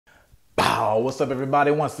Oh, what's up everybody?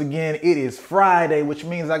 Once again, it is Friday, which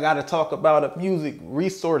means I gotta talk about a music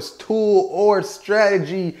resource tool or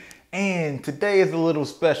strategy. And today is a little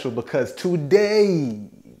special because today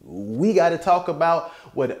we gotta talk about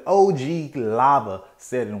what OG Lava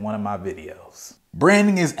said in one of my videos.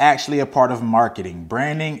 Branding is actually a part of marketing.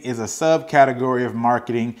 Branding is a subcategory of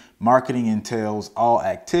marketing. Marketing entails all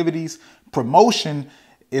activities. Promotion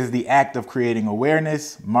is the act of creating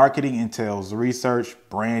awareness. Marketing entails research,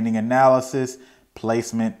 branding analysis,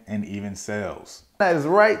 placement, and even sales. That is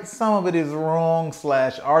right. Some of it is wrong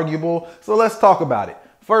 / arguable. So let's talk about it.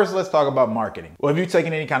 First, let's talk about marketing. Well, if you've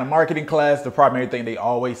taken any kind of marketing class, the primary thing they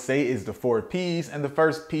always say is the 4 P's, and the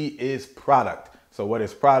first P is product. So what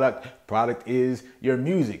is product? Product is your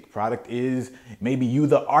music. Product is maybe you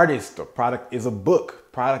the artist, or product is a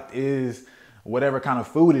book. Product is whatever kind of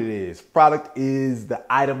food it is. Product is the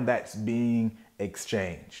item that's being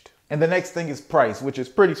exchanged. And the next thing is price, which is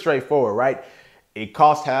pretty straightforward, right? It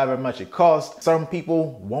costs however much it costs. Some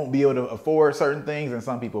people won't be able to afford certain things and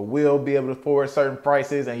some people will be able to afford certain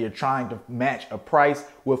prices, and you're trying to match a price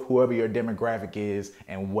with whoever your demographic is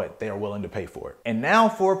and what they're willing to pay for it. And now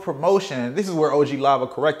for promotion. This is where OG Lava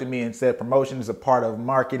corrected me and said promotion is a part of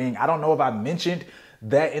marketing. I don't know if I mentioned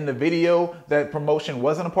that in the video that promotion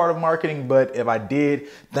wasn't a part of marketing, but if I did,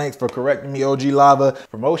 thanks for correcting me, OG Lava.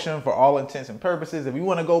 Promotion, for all intents and purposes, if you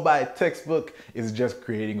want to go by a textbook, is just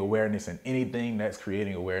creating awareness, and anything that's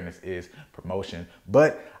creating awareness is promotion.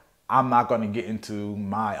 But I'm not going to get into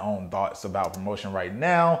my own thoughts about promotion right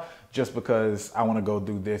now, just because I want to go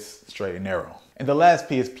do this straight and narrow. And the last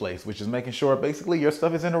P is place, which is making sure basically your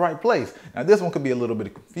stuff is in the right place. Now this one could be a little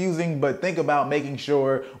bit confusing, but think about making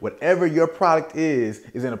sure whatever your product is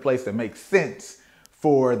in a place that makes sense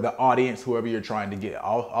for the audience, whoever you're trying to get.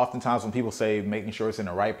 Oftentimes when people say making sure it's in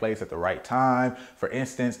the right place at the right time, for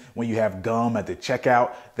instance, when you have gum at the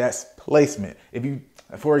checkout, that's placement.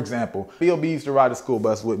 For example, B.O.B. used to ride the school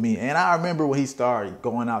bus with me, and I remember when he started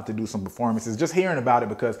going out to do some performances, just hearing about it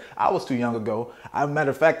because I was too young ago. As a matter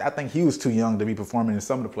of fact, I think he was too young to be performing in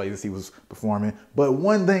some of the places he was performing. But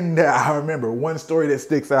one thing that I remember, one story that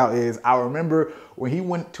sticks out is I remember when he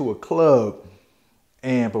went to a club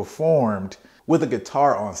and performed with a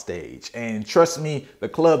guitar on stage. And trust me, the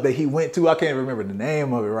club that he went to, I can't remember the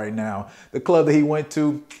name of it right now. The club that he went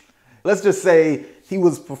to, let's just say he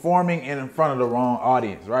was performing in front of the wrong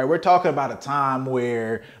audience, right? We're talking about a time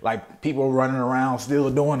where like people running around still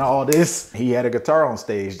doing all this. He had a guitar on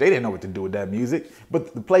stage. They didn't know what to do with that music,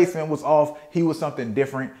 but the placement was off. He was something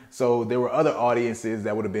different. So there were other audiences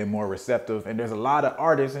that would have been more receptive. And there's a lot of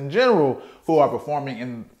artists in general who are performing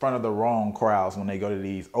in front of the wrong crowds when they go to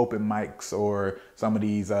these open mics or some of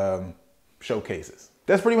these showcases.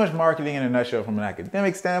 That's pretty much marketing in a nutshell from an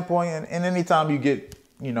academic standpoint. And anytime you get,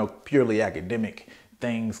 purely academic,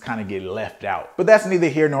 things kind of get left out. But that's neither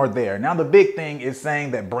here nor there. Now the big thing is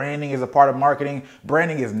saying that branding is a part of marketing.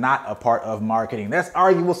 Branding is not a part of marketing. That's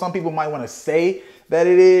arguable. Some people might want to say that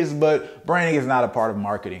it is, but branding is not a part of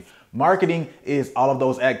marketing. Marketing is all of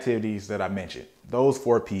those activities that I mentioned, those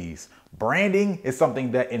 4 P's. Branding is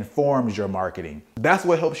something that informs your marketing. That's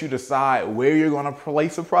what helps you decide where you're going to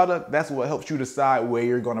place a product. That's what helps you decide where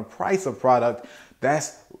you're going to price a product.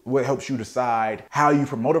 That's what helps you decide how you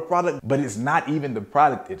promote a product, but it's not even the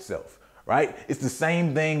product itself, right? It's the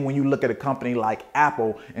same thing when you look at a company like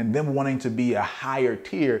Apple and them wanting to be a higher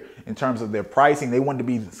tier in terms of their pricing. They want to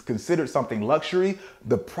be considered something luxury.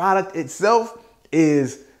 The product itself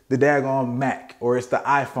is the daggone Mac, or it's the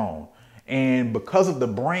iPhone. And because of the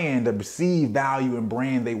brand, the perceived value and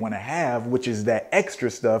brand they want to have, which is that extra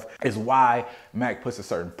stuff, is why Mac puts a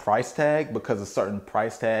certain price tag, because a certain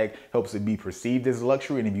price tag helps it be perceived as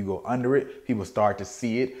luxury. And if you go under it, people start to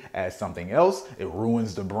see it as something else. It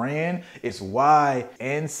ruins the brand. It's why,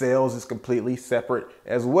 and sales is completely separate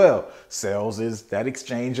as well. Sales is that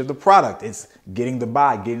exchange of the product. It's getting the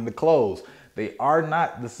buy, getting the close. They are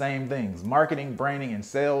not the same things. Marketing, branding, and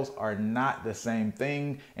sales are not the same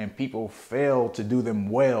thing, and people fail to do them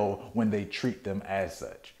well when they treat them as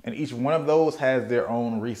such. And each one of those has their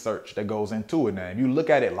own research that goes into it. Now, if you look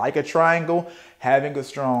at it like a triangle, having a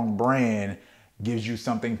strong brand gives you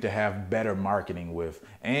something to have better marketing with.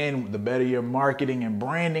 And the better your marketing and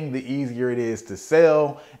branding, the easier it is to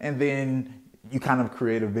sell. And then you kind of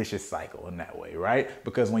create a vicious cycle in that way, right?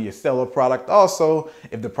 Because when you sell a product also,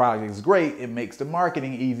 if the product is great, it makes the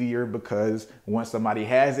marketing easier because once somebody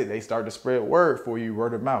has it, they start to spread word for you,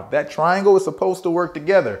 word of mouth. That triangle is supposed to work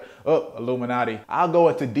together. Oh, Illuminati. I'll go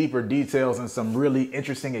into deeper details and some really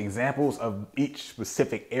interesting examples of each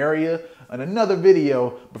specific area in another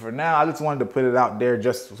video, but for now, I just wanted to put it out there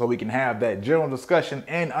just so we can have that general discussion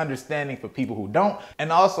and understanding for people who don't.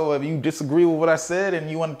 And also, if you disagree with what I said and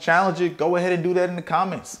you want to challenge it, go ahead and do that in the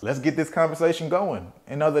comments. Let's get this conversation going.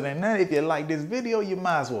 And other than that, if you like this video, you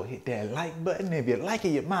might as well hit that like button. If you like it,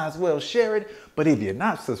 you might as well share it. But if you're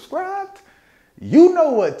not subscribed, you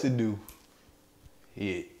know what to do.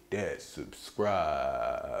 Hit that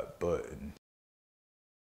subscribe button.